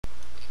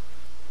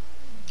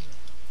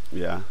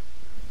Yeah.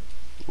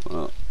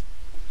 Well,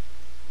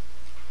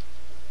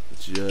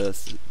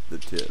 just the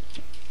tip.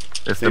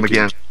 It's Same them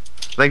again. team.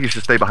 I think you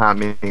should stay behind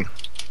me. I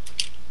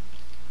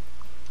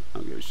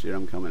don't give a shit.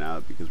 I'm coming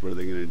out because what are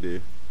they gonna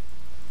do?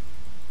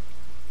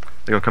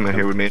 They're gonna come in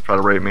here with me and try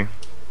to rape me.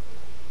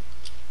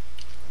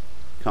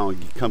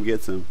 Come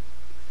get some.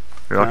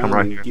 Here, I'll come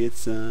right here. Get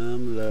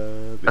some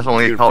love. That's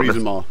only gonna called freeze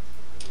this. them all.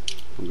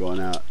 I'm going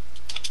out.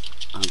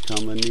 I'm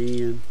coming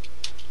in.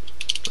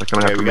 They're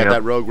coming Okay, after we me. got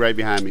that rogue right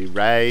behind me.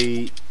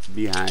 Right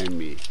behind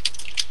me.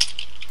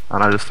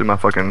 And I just threw my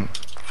fucking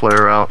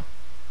flare out.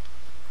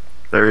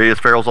 There he is.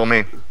 Farrell's on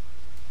me.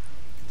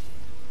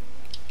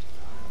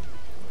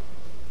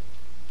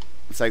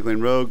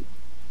 Cycling rogue.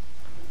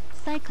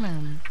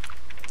 Cyclone.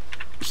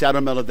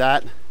 Shadow melted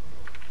that.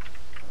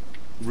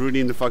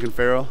 Rooting the fucking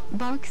feral.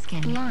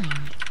 Barkskin. Blind.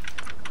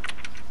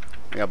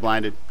 I got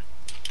blinded.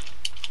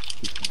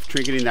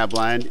 Trinketing that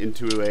blind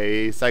into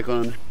a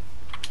cyclone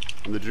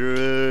on the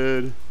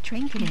druid.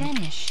 Trinket.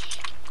 Vanish.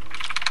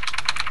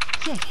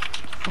 Kick.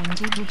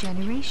 Frenzied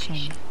regeneration.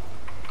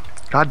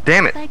 God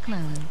damn it.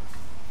 Cyclone.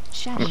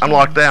 Shadow. I'm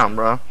locked down,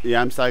 bro.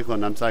 Yeah, I'm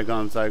cyclone. I'm cyclone.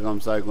 I'm cyclone.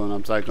 I'm cyclone.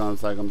 I'm cyclone. I'm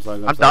cyclone. I'm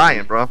cyclone. I'm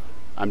dying, bro.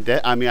 I'm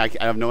dead. I mean, I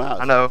have no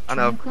outs. I know. I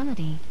know.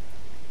 Tranquility.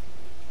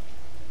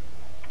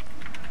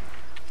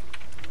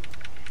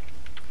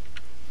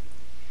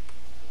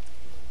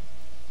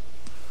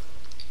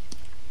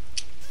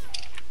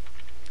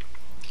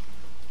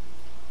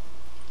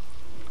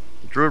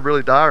 Druid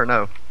really die or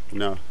no?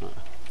 No.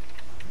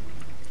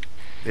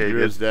 Yeah, he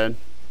Druid's did. dead.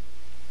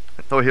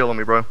 Throw a heal on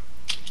me, bro.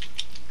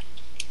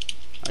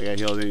 I got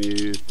healed in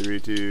you. 3,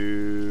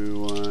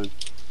 2, 1.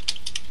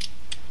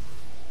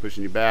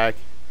 Pushing you back.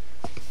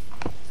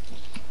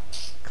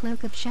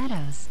 Cloak of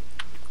Shadows.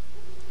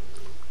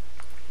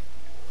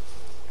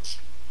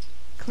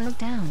 Cloak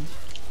down.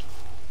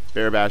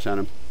 Bear bash on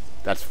him.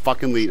 That's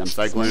fucking lead. I'm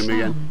cycling him Smash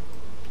again. down.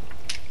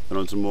 Put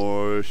on some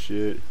more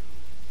shit.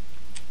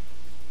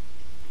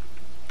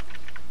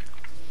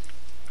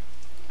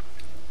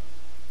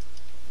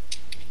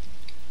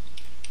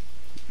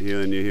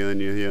 Healing you, healing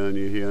you, healing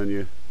you, healing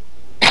you.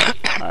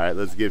 Alright,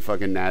 let's get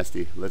fucking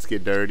nasty. Let's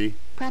get dirty.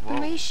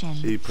 Preparation.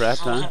 He prepped,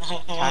 huh?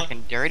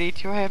 Talking dirty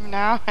to him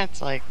now?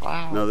 It's like,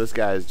 wow. No, this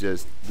guy's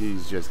just,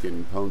 he's just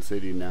getting pwned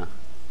city now.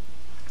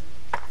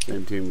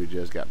 Same team we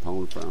just got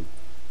pwned from.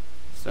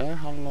 Say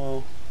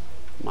hello,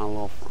 my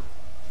little friend.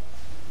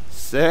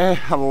 Say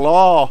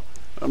hello,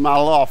 my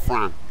little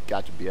friend.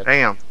 Gotcha, bitch.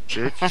 Damn,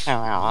 bitch.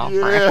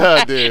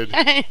 Yeah, dude.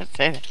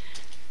 Say that.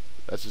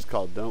 That's just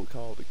called don't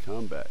call to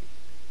comeback.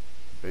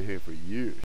 Been here for years.